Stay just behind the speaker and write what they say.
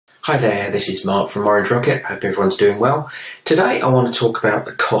Hi there, this is Mark from Orange Rocket. Hope everyone's doing well. Today I want to talk about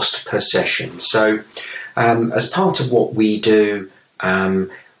the cost per session. So as part of what we do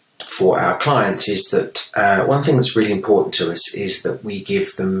for our clients is that one thing that's really important to us is that we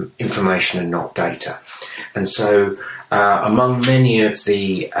give them information and not data. And so among many of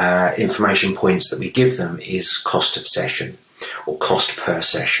the information points that we give them is cost of session or cost per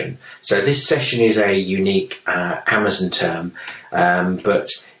session. So this session is a unique Amazon term, but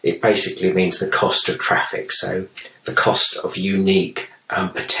it basically means the cost of traffic, so the cost of unique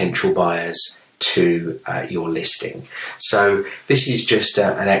potential buyers to your listing. So this is just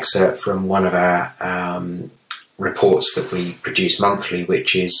an excerpt from one of our reports that we produce monthly,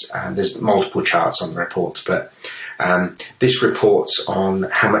 which is, there's multiple charts on the reports, but this reports on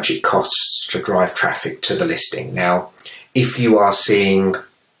how much it costs to drive traffic to the listing. Now, if you are seeing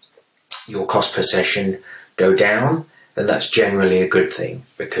your cost per session go down, then that's generally a good thing,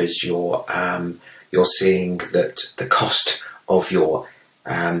 because you're seeing that the cost of your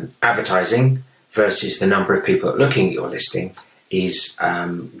advertising versus the number of people looking at your listing is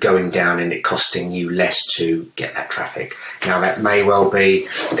going down, and it costing you less to get that traffic. Now, that may well be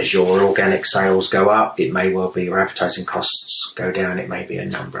as your organic sales go up, it may well be your advertising costs go down, it may be a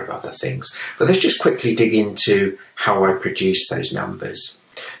number of other things. But let's just quickly dig into how I produce those numbers.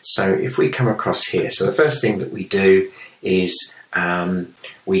 So if we come across here, so the first thing that we do is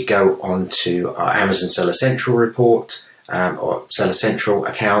we go on to our Amazon Seller Central report or Seller Central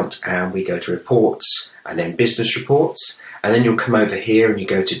account, and we go to reports and then business reports, and then you'll come over here and you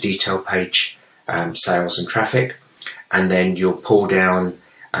go to detail page sales and traffic, and then you'll pull down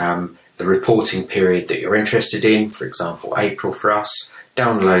the reporting period that you're interested in, for example April for us.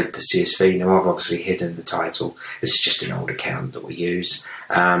 Download the CSV. Now, I've obviously hidden the title. This is just an old account that we use,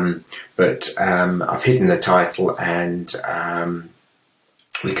 but I've hidden the title, and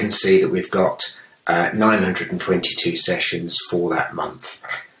we can see that we've got 922 sessions for that month.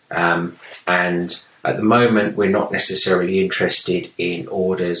 And at the moment, we're not necessarily interested in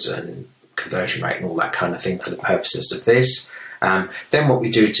orders and conversion rate and all that kind of thing for the purposes of this. Then what we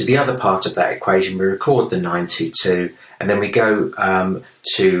do to the other part of that equation, we record the 922, and then we go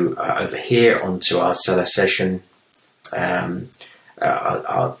to over here onto our seller session, our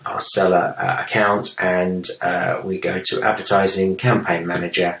seller account, and we go to advertising campaign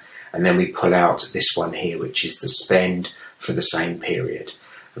manager, and then we pull out this one here, which is the spend for the same period.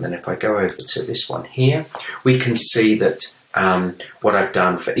 And then if I go over to this one here, we can see that what I've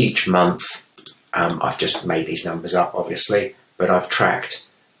done for each month, I've just made these numbers up obviously, but I've tracked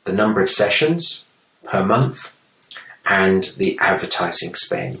the number of sessions per month and the advertising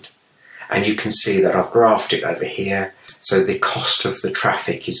spend. And you can see that I've graphed it over here. So the cost of the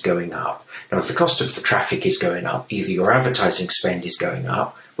traffic is going up. Now, if the cost of the traffic is going up, either your advertising spend is going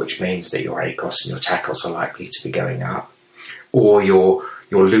up, which means that your ACOS and your TACOS are likely to be going up, or you're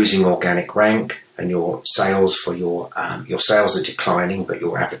losing organic rank and your sales for your sales are declining, but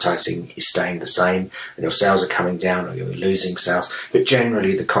your advertising is staying the same, and your sales are coming down, or you're losing sales. But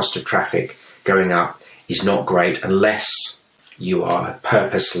generally, the cost of traffic going up is not great unless you are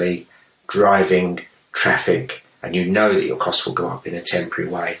purposely driving traffic and you know that your costs will go up in a temporary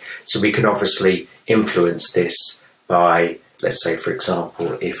way. So we can obviously influence this by, let's say, for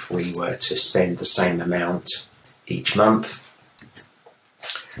example, if we were to spend the same amount each month,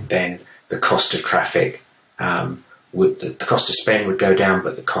 then the cost of traffic the cost of spend would go down,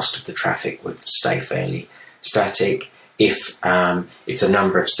 but the cost of the traffic would stay fairly static. If the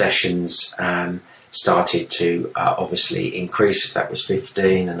number of sessions started to obviously increase, if that was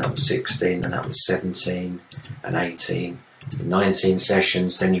 15 and that was 16 and that was 17 and 18 and 19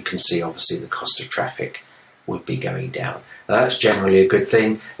 sessions, then you can see obviously the cost of traffic would be going down. Now, that's generally a good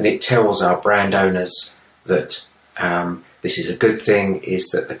thing, and it tells our brand owners that this is a good thing, is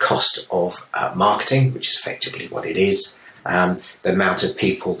that the cost of marketing, which is effectively what it is, the amount of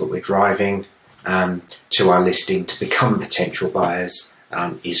people that we're driving to our listing to become potential buyers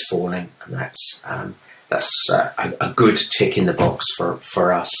is falling, and that's a good tick in the box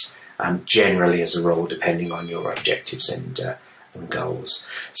for us, generally as a rule, depending on your objectives and goals.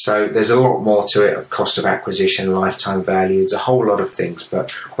 So there's a lot more to it, of cost of acquisition, lifetime value, there's a whole lot of things,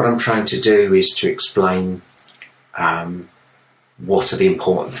 but what I'm trying to do is to explain what are the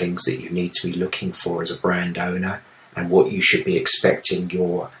important things that you need to be looking for as a brand owner, and what you should be expecting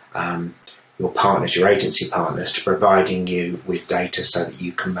your partners, your agency partners, to providing you with data so that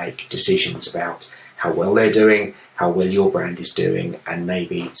you can make decisions about how well they're doing, how well your brand is doing, and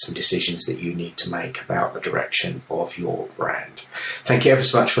maybe some decisions that you need to make about the direction of your brand. Thank you ever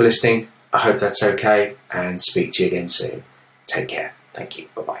so much for listening. I hope that's okay, and speak to you again soon. Take care. Thank you.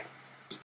 Bye-bye.